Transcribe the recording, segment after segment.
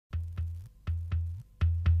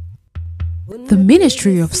The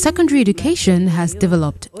Ministry of Secondary Education has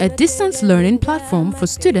developed a distance learning platform for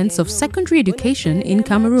students of secondary education in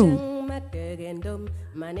Cameroon.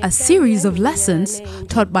 A series of lessons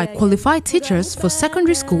taught by qualified teachers for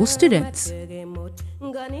secondary school students.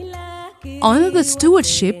 Under the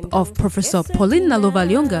stewardship of Professor Pauline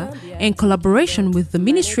Nalovalyonga in collaboration with the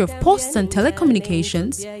Ministry of Posts and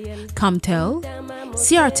Telecommunications, Camtel,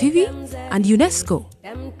 CRTV, and UNESCO.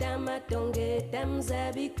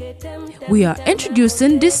 We are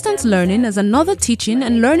introducing distance learning as another teaching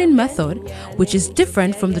and learning method which is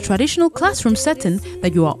different from the traditional classroom setting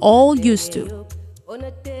that you are all used to.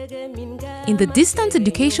 In the distance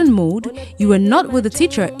education mode, you are not with the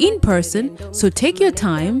teacher in person, so take your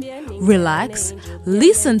time, relax,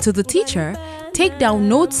 listen to the teacher, take down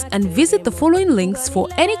notes and visit the following links for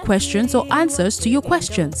any questions or answers to your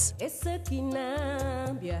questions.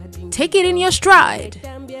 Take it in your stride.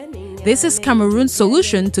 This is Cameroon's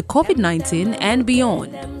solution to COVID-19 and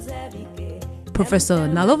beyond. Professor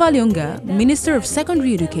Nalovalyonga, Minister of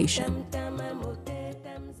Secondary Education.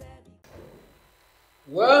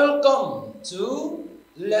 Welcome to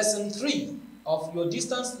Lesson 3 of your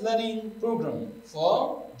distance learning program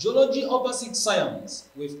for Geology USS Science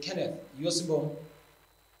with Kenneth Yosibo.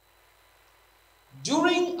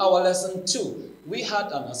 During our Lesson 2, we had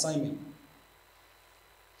an assignment.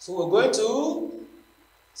 So we're going to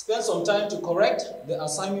spend some time to correct the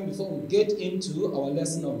assignment before we get into our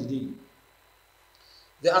lesson of the day.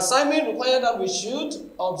 The assignment required that we should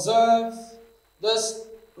observe this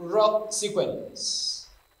rock sequence.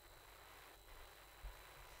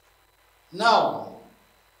 Now,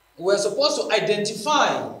 we're supposed to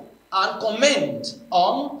identify and comment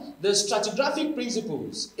on the stratigraphic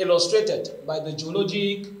principles illustrated by the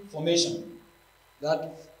geologic formation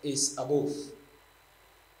that is above.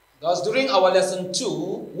 Thus, during our lesson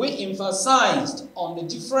 2, we emphasized on the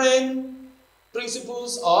different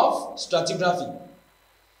principles of stratigraphy.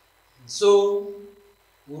 So,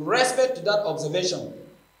 with respect to that observation,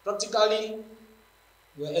 practically,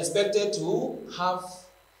 we're expected to have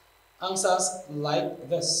answers like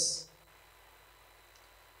this.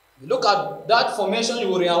 If you look at that formation, you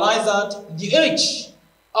will realize that the age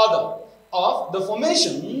order of the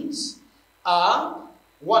formations are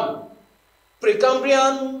 1.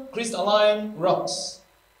 Precambrian crystalline rocks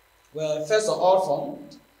were first of all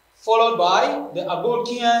formed, followed by the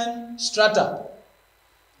Argolkian strata.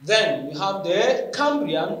 Then we have the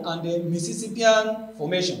Cambrian and the Mississippian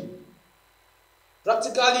formation.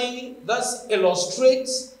 Practically, this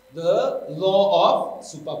illustrates the law of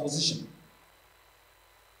superposition.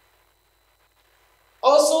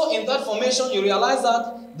 Also, in that formation, you realize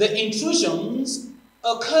that the intrusions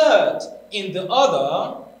occurred in the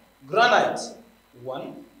order granite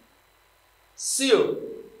 1, seal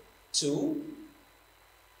 2,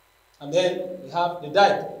 and then we have the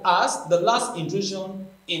dike as the last intrusion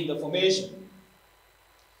in the formation.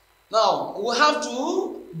 Now, we have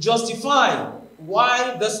to justify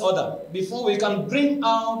why this order before we can bring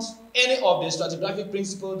out any of the stratigraphic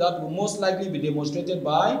principles that will most likely be demonstrated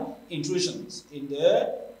by intrusions in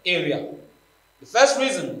the area. The first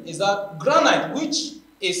reason is that granite, which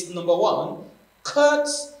is number 1,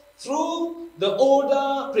 cuts through the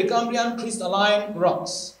older Precambrian crystalline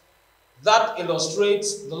rocks. That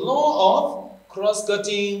illustrates the law of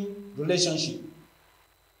cross-cutting relationship.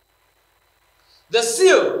 The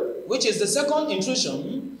seal, which is the second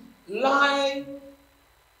intrusion, lie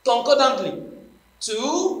concordantly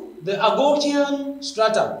to the Argolkian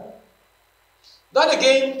strata. That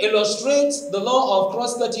again illustrates the law of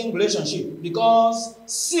cross-cutting relationship because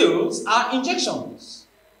seals are injections.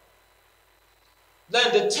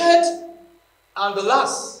 Then the third and the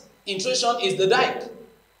last intrusion is the dike,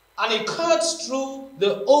 and it cuts through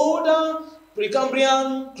the older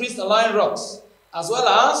Precambrian crystalline rocks as well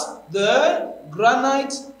as the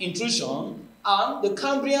granite intrusion and the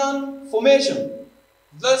Cambrian formation.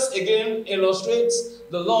 This again illustrates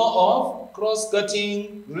the law of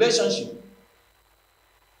cross-cutting relationship.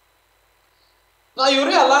 Now you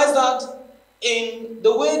realize that in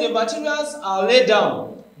the way the materials are laid down,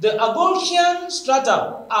 the Argolkian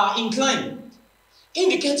strata are inclined,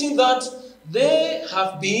 indicating that they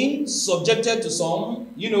have been subjected to some,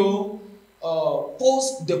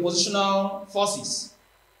 post-depositional forces.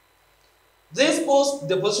 These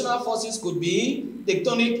post-depositional forces could be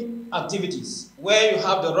tectonic activities, where you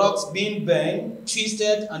have the rocks being bent,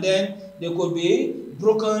 twisted, and then they could be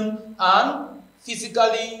broken and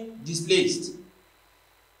physically displaced.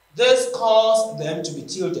 This caused them to be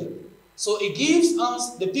tilted. So it gives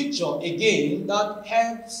us the picture again that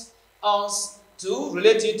helps us to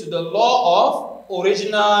relate it to the law of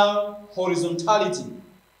original horizontality.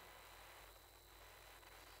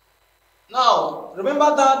 Now,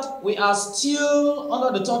 remember that we are still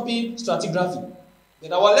under the topic stratigraphy.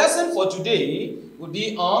 But our lesson for today will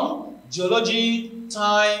be on geologic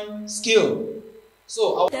time scale.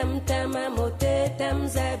 So, our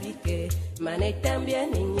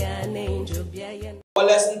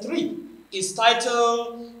lesson 3 is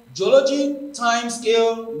titled Geologic Time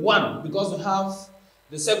Scale 1, because we have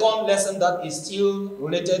the second lesson that is still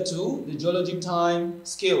related to the geologic time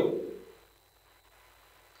scale.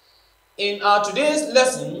 In our today's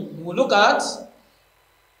lesson, we will look at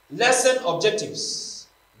lesson objectives.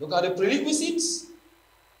 Look at the prerequisites,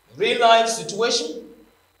 real-life situation,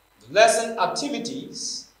 the lesson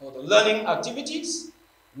activities or the learning activities.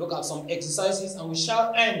 Look at some exercises, and we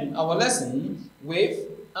shall end our lesson with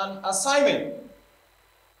an assignment.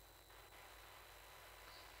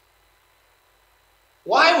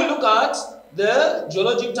 While we look at the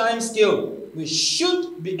geologic time scale, we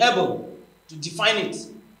should be able to define it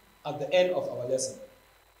at the end of our lesson.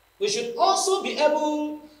 We should also be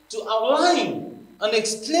able to outline and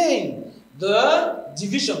explain the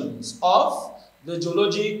divisions of the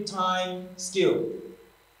geologic time scale.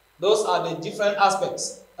 Those are the different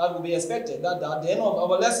aspects that will be expected that at the end of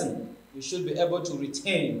our lesson we should be able to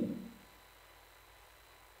retain.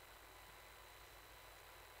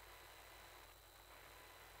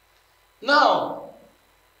 Now,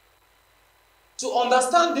 to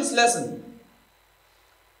understand this lesson,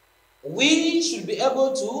 we should be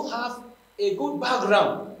able to have a good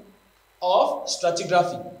background of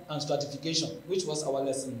stratigraphy and stratification, which was our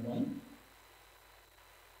lesson 1.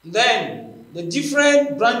 Then, the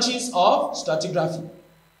different branches of stratigraphy,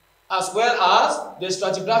 as well as the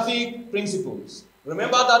stratigraphic principles.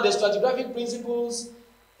 Remember that the stratigraphic principles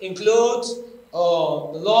include the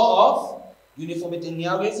law of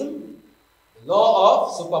uniformitarianism, the law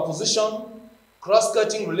of superposition,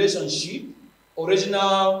 cross-cutting relationship,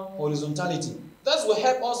 original horizontality. That will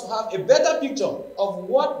help us to have a better picture of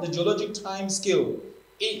what the geologic time scale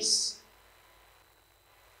is.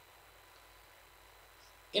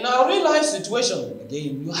 In our real life situation,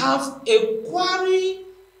 again, you have a quarry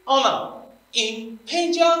owner in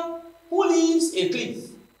Penja who leaves a cliff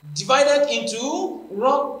divided into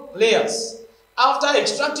rock layers after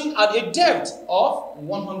extracting at a depth of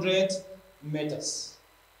 100 meters.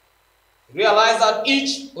 Realize that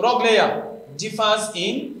each rock layer differs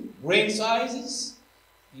in grain sizes,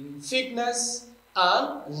 in thickness,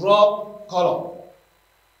 and rock color.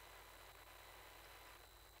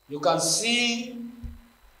 You can see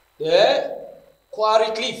the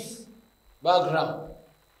quarry cliff background.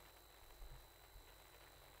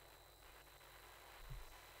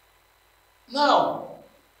 Now,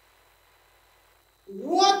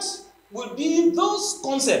 what would be those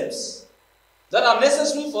concepts that are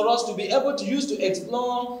necessary for us to be able to use to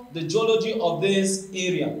explore the geology of this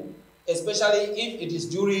area, especially if it is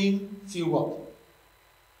during fieldwork?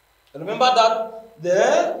 Remember that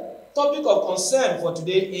the topic of concern for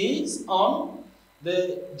today is on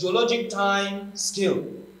the geologic time scale.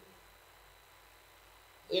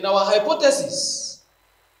 In our hypothesis,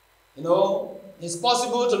 it's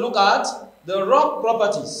possible to look at the rock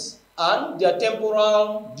properties and their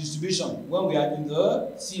temporal distribution when we are in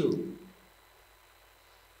the field.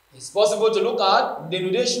 It's possible to look at the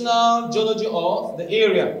nudational geology of the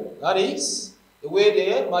area. That is, the way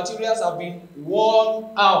the materials have been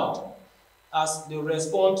worn out as they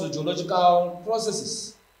respond to geological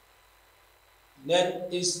processes. Then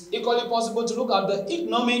it's equally possible to look at the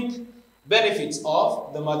economic benefits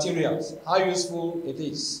of the materials, how useful it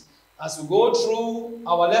is. As we go through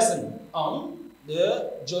our lesson on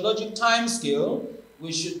the geologic time scale,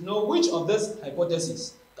 we should know which of these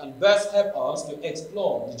hypotheses can best help us to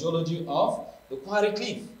explore the geology of the quarry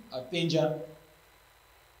cliff at Penja.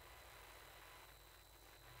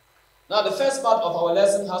 Now, the first part of our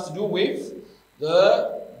lesson has to do with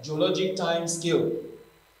the geologic time scale.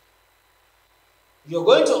 You're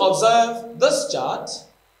going to observe this chart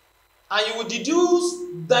and you will deduce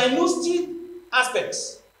diagnostic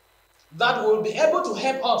aspects that will be able to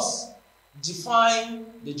help us define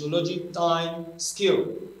the geologic time scale.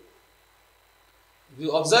 If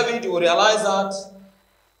you observe it, you will realize that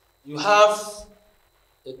you have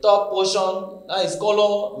the top portion, that is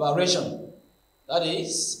color variation. That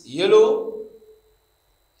is yellow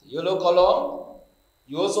color.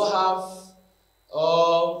 You also have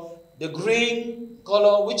the green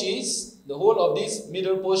color, which is the whole of this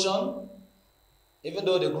middle portion, even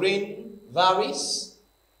though the green varies.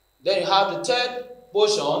 Then you have the third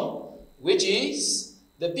portion, which is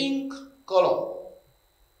the pink color.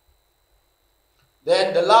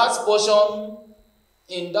 Then the last portion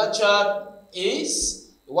in that chart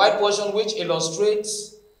is the white portion, which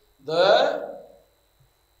illustrates the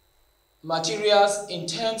materials in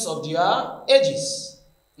terms of their ages.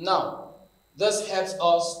 Now, this helps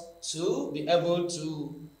us to be able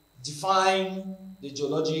to define the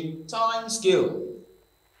geologic time scale.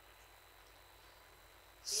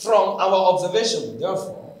 From our observation,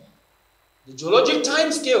 therefore, the geologic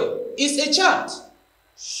time scale is a chart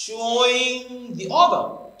showing the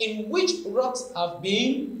order in which rocks have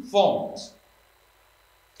been formed.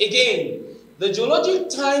 Again, the geologic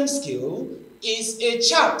time scale is a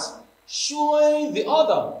chart showing the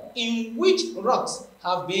order in which rocks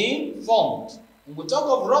have been formed. When we talk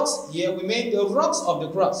of rocks here, we mean the rocks of the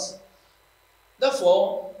crust.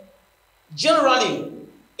 Therefore, generally,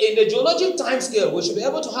 in the geologic time scale, we should be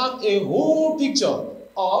able to have a whole picture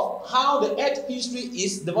of how the Earth history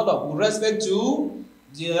is developed with respect to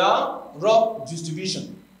their rock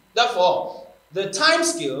distribution. Therefore, the time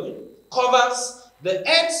scale covers the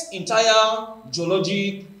Earth's entire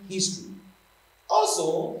geologic history.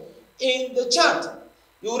 Also, in the chart,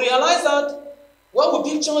 you realize that when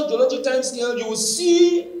we picture geologic time scale, you will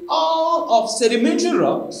see all of sedimentary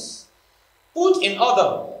rocks put in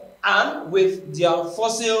order and with their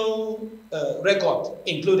fossil record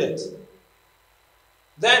included.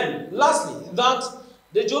 Then, lastly, that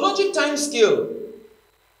the geologic time scale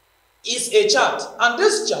is a chart, and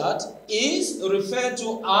this chart is referred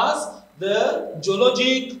to as the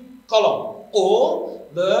geologic column or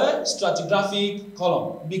the stratigraphic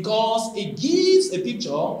column, because it gives a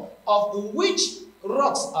picture of which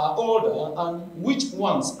rocks are older and which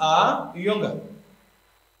ones are younger.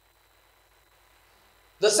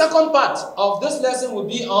 The second part of this lesson will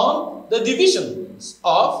be on the divisions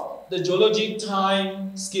of the geologic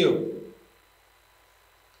time scale.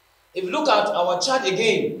 If you look at our chart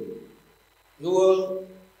again, you will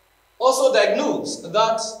also diagnose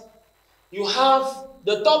that you have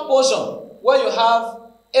the top portion where you have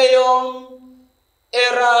aeon,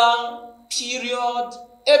 era, period,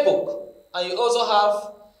 epoch, and you also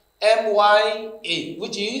have MYA,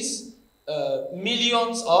 which is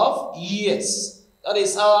millions of years. That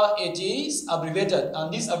is how it is abbreviated,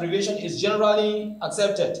 and this abbreviation is generally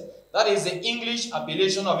accepted. That is the English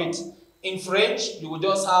appellation of it. In French, you will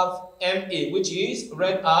just have MA, which is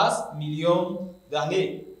read as million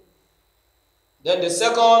d'années. Then the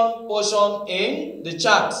second portion in the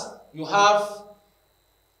chart, you have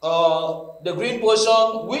the green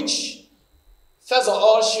portion, which first of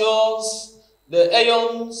all shows the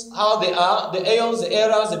aeons, how they are, the aeons, the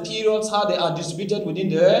eras, the periods, how they are distributed within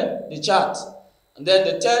the chart. And then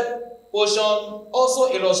the third portion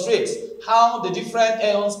also illustrates how the different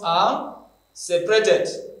aeons are separated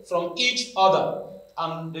from each other.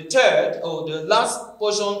 And the third, or the last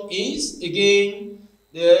portion, is again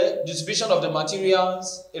the distribution of the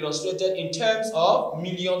materials illustrated in terms of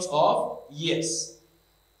millions of years.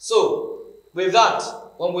 So, with that,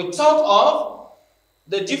 when we talk of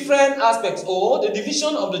the different aspects or the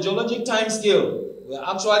division of the geologic time scale, we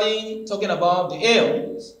are actually talking about the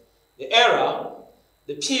aeons, the era,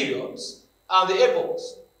 the periods, and the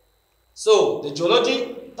epochs. So, the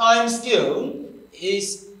geologic time scale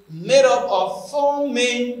is made up of 4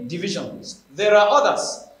 main divisions. There are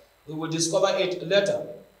others. We will discover it later.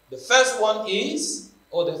 The first one is,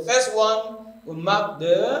 or the first one will mark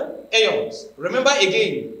the aeons. Remember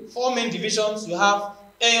again, 4 main divisions. You have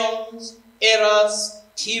aeons, eras,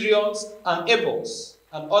 periods, and epochs,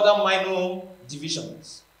 and other minor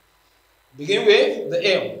divisions. Begin with the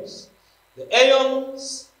aeons. The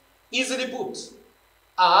aeons, easily put,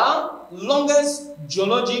 are longest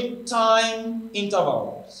geologic time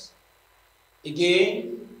intervals.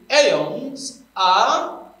 Again, aeons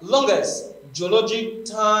are longest geologic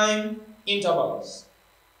time intervals.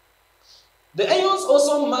 The aeons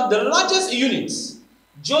also mark the largest units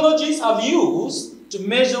geologists have used to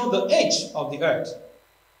measure the age of the earth.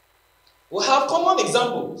 We have common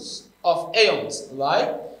examples of aeons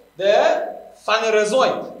like the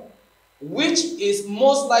Phanerozoic, which is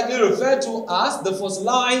most likely referred to as the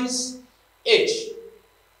fossilized age.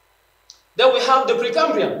 Then we have the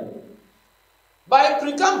Precambrian. By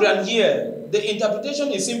Precambrian here, the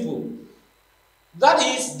interpretation is simple. That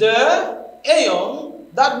is the aeon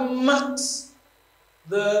that marks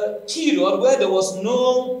the period where there was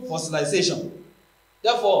no fossilization.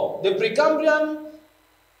 Therefore, the Precambrian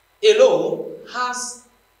alone has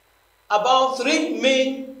about 3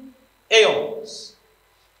 main aeons.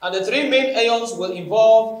 And the 3 main aeons will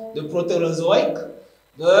involve the Proterozoic,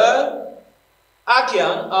 the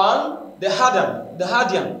Archean, and the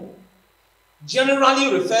Hadean,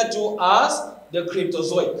 generally referred to as the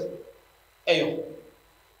Cryptozoic aeon.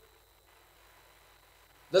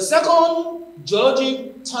 The second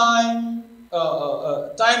geologic time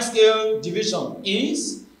time scale division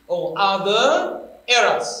is or are the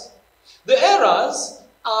eras. The eras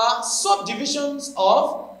are subdivisions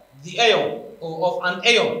of the aeon or of an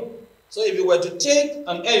aeon. So if you were to take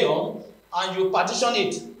an aeon and you partition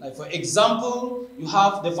it, like for example, you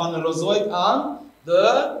have the Phanerozoic and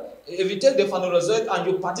if you take the Phanerozoic and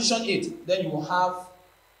you partition it, then you will have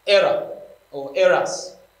era or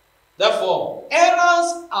eras. Therefore,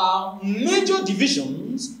 eras are major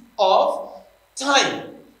divisions of time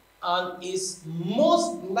and is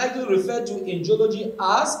most likely referred to in geology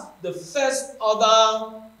as the first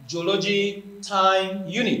order geologic time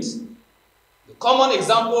unit. The common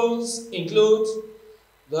examples include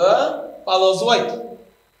the Paleozoic,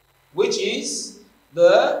 which is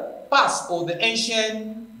the past or the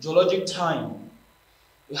ancient geologic time.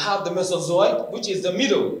 You have the Mesozoic, which is the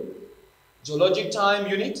middle geologic time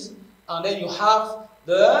unit, and then you have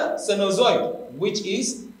the Cenozoic, which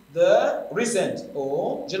is the recent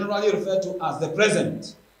or generally referred to as the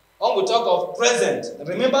present. When we talk of present,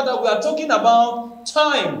 remember that we are talking about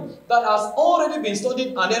time that has already been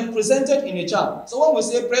studied and then presented in a chart. So when we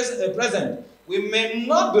say present, we may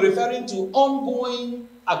not be referring to ongoing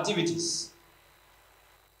activities.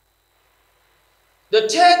 The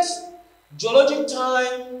third geologic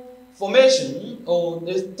time formation or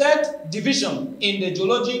the third division in the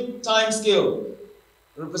geologic time scale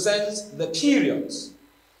represents the periods.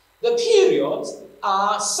 The periods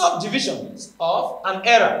are subdivisions of an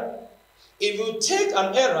era. If you take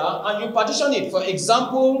an era and you partition it, for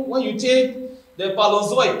example, when you take the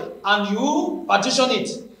Paleozoic and you partition it,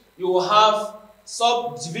 you will have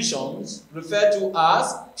subdivisions referred to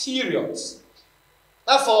as periods.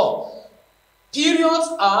 Therefore, periods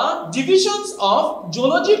are divisions of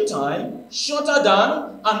geologic time shorter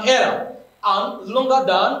than an era and longer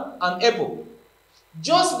than an epoch.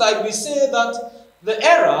 Just like we say that the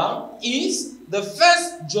era is the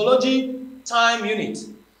first geologic time unit,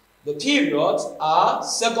 the periods are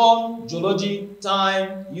second geologic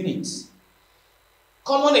time units.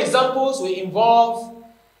 Common examples will involve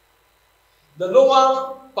the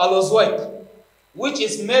lower Paleozoic, which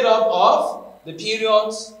is made up of the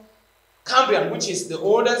periods Cambrian, which is the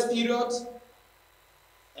oldest period.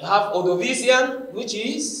 You have Ordovician, which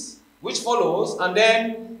follows, and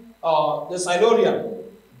then the Silurian.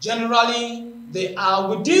 Generally, they are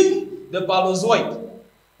within the Paleozoic.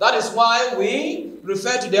 That is why we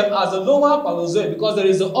refer to them as the lower Paleozoic, because there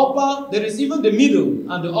is even the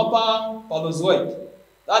middle and the upper Paleozoic.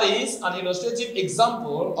 That is an illustrative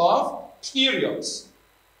example of periods.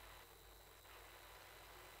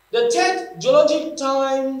 The third geologic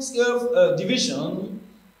time scale division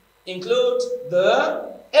includes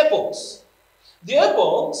the epochs. The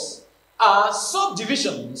epochs are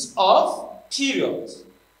subdivisions of periods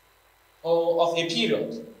or of a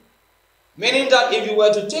period. Meaning that if you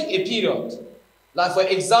were to take a period, like for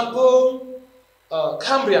example,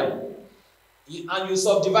 Cambrian, and you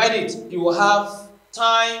subdivide it, you will have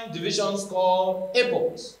time divisions called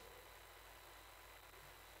epochs.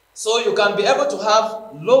 So you can be able to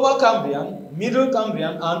have lower Cambrian, middle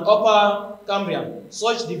Cambrian, and upper Cambrian.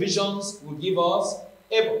 Such divisions will give us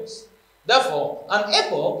epochs. Therefore, an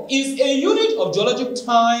epoch is a unit of geologic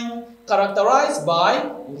time characterized by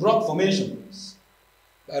rock formations.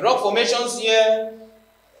 By rock formations here,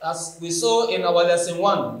 as we saw in our lesson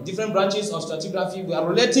 1, different branches of stratigraphy, we are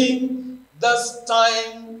relating this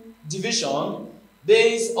time division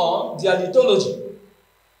based on their lithology.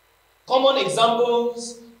 Common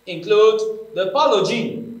examples include the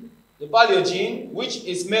Paleogene, which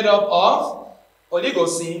is made up of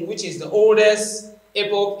Oligocene, which is the oldest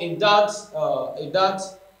epoch in the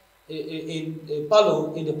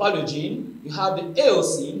Paleogene. You have the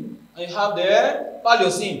Eocene and you have the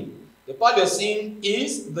Paleocene. The Paleocene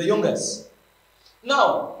is the youngest.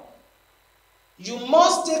 Now, you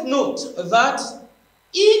must take note that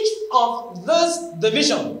each of these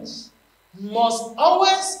divisions must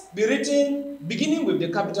always be written beginning with the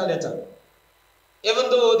capital letter. Even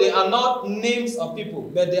though they are not names of people,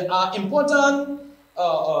 but they are important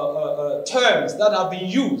terms that have been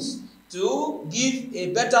used to give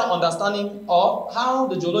a better understanding of how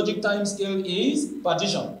the geologic time scale is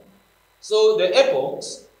partitioned. So the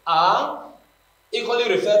epochs are equally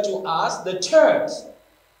referred to as the third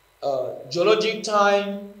geologic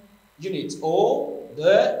time unit or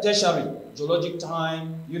the tertiary geologic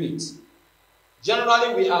time unit.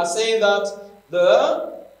 Generally, we are saying that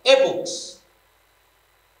the epochs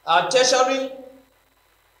are tertiary,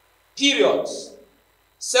 periods,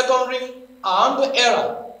 secondary, and the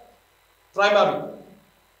era, primary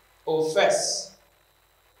or first.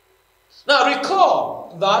 Now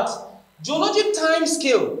recall that geologic time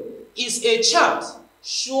scale is a chart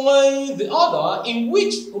showing the order in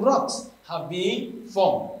which rocks have been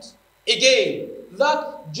formed. Again,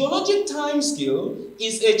 that geologic time scale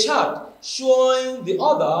is a chart showing the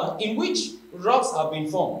order in which rocks have been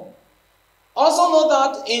formed. Also note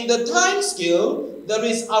that in the time scale, there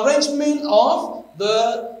is arrangement of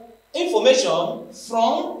the information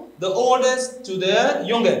from the oldest to the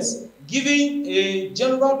youngest, giving a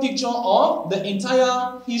general picture of the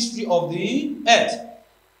entire history of the earth.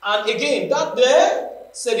 And again, that the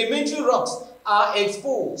sedimentary rocks are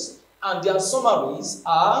exposed and their summaries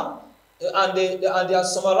are and their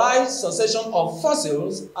summarized succession of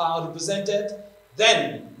fossils are represented,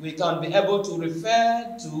 then we can be able to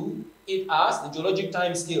refer to it as the geologic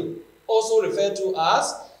time scale, also referred to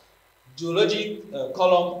as geologic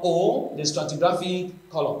column or the stratigraphic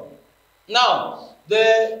column. Now,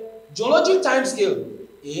 the geologic time scale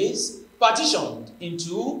is partitioned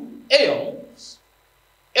into aeons,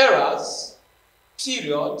 eras,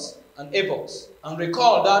 periods, and epochs. And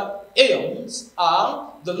recall that aeons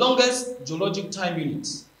are the longest geologic time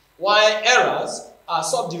units, while eras are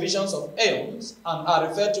subdivisions of aeons and are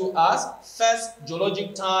referred to as first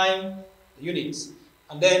geologic time units.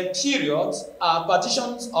 And then periods are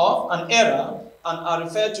partitions of an era and are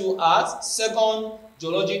referred to as second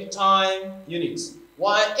geologic time units,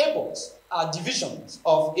 while epochs are divisions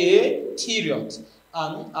of a period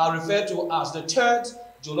and are referred to as the third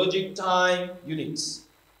geologic time units.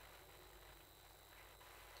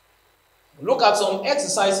 Look at some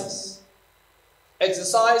exercises.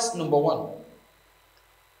 Exercise number 1.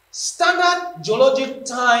 Standard geologic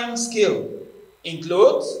time scale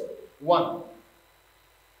includes 1.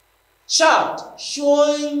 Chart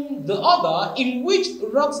showing the order in which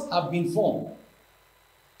rocks have been formed.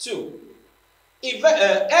 2.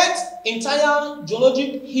 Earth's entire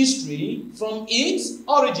geologic history from its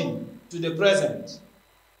origin to the present.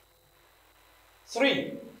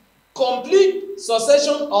 3. Complete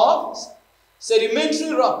succession of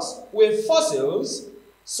sedimentary rocks with fossils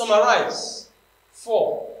summarized.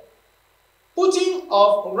 4. Putting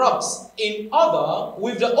of rocks in order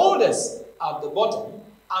with the oldest at the bottom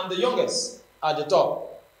and the youngest at the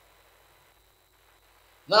top.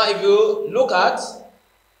 Now, if you look at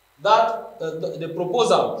that, the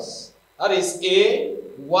proposals, that is A,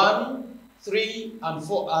 1, 3, and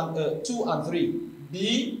 4, and 2 and 3.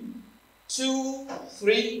 B, 2,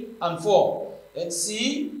 3, and 4. Then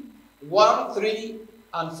C, 1, 3,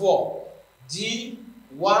 and 4. D,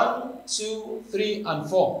 1, 2, 3, and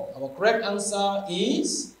 4. Our correct answer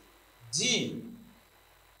is D.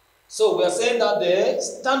 So we are saying that the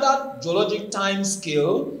standard geologic time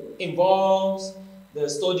scale involves the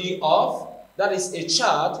study of, that is a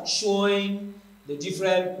chart showing the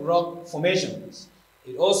different rock formations.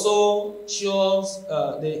 It also shows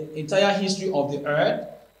the entire history of the earth,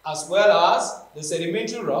 as well as the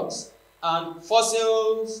sedimentary rocks and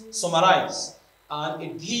fossils summarized. And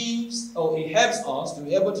it gives, or it helps us to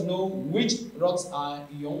be able to know which rocks are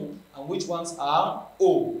young and which ones are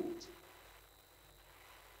old.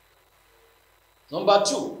 Number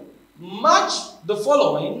 2, match the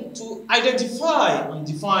following to identify and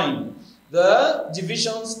define the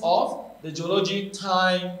divisions of the geologic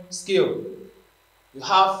time scale. You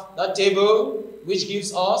have that table which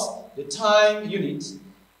gives us the time unit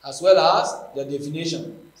as well as the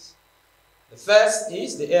definitions. The first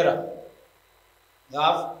is the era. You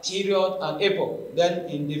have period and epoch. Then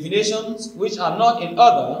in definitions which are not in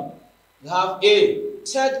order, you have A,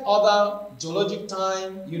 third order geologic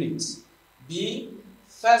time unit. B,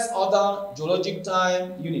 first order geologic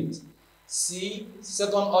time unit. C,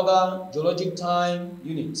 second order geologic time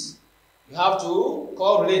unit. You have to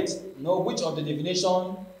correlate, know which of the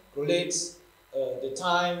definition relates the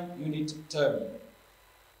time unit term.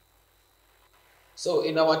 So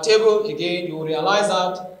in our table, again, you will realize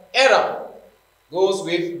that era goes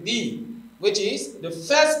with B, which is the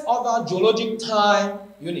first order geologic time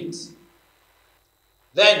unit.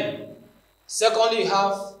 Then, secondly, you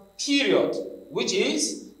have period, which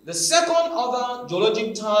is the second order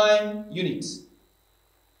geologic time unit.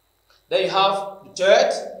 Then you have the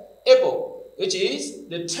third, epoch, which is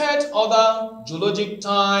the third order geologic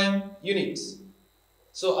time unit.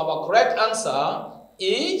 So our correct answer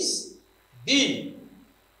is B.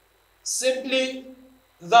 Simply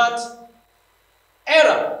that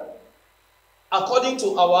era, according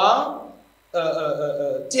to our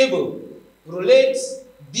table, relates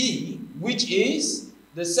B, which is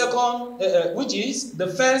the second, which is the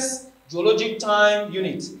first geologic time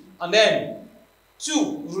unit, and then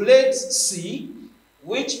 2 relates C,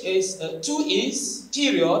 which is 2 is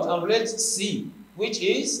period, and relates C, which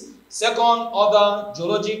is second order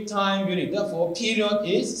geologic time unit. Therefore, period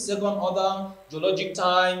is second order geologic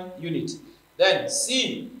time unit. Then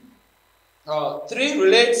C, 3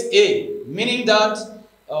 relates A, meaning that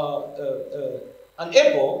an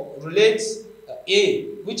epoch relates A,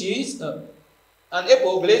 which is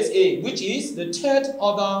the third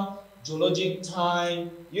order geologic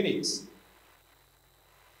time unit.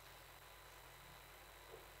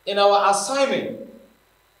 In our assignment,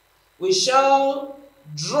 we shall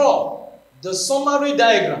draw the summary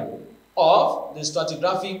diagram of the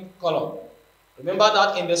stratigraphic column. Remember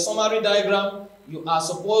that in the summary diagram, you are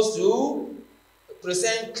supposed to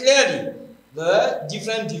present clearly the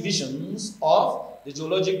different divisions of the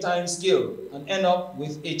geologic time scale and end up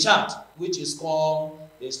with a chart which is called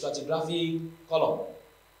the stratigraphic column.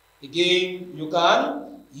 Again, you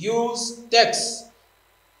can use texts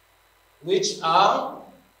which are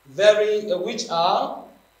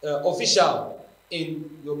official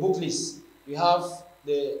in your book list. You have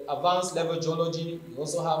the advanced level geology, you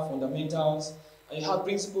also have fundamentals, and you have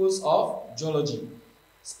principles of geology,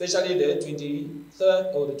 especially the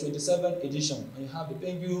 23rd or the 27th edition, and you have the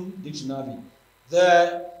Penguin Dictionary.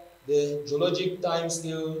 There, the geologic time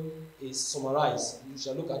scale is summarized. You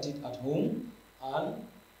shall look at it at home, and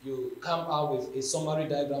you come out with a summary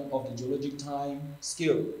diagram of the geologic time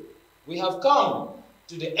scale. We have come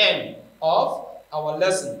to the end of our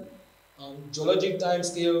lesson on geologic time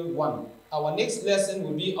scale 1. Our next lesson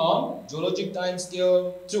will be on geologic time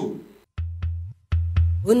scale 2.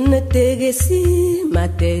 Unatege si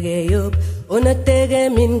matege yop, unatege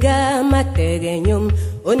minga matege nyum,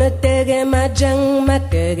 unatege majang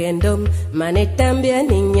matege ndom, manetambia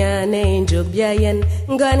ninyane injobia yen,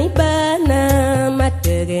 ngani bana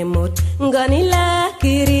matege mot, ngani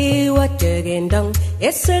lakiri watege ndong,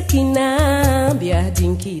 esekina bia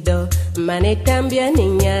dinkido, manetambia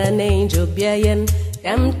ninyane injobia yen,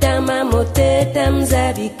 tamtama mote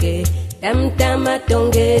tamzabike, Tam-tama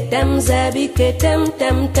tonge tamzabike,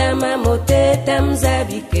 tam-tam-tama mote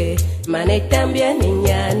tamzabike, mane tambia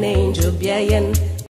ninyane injobia yen.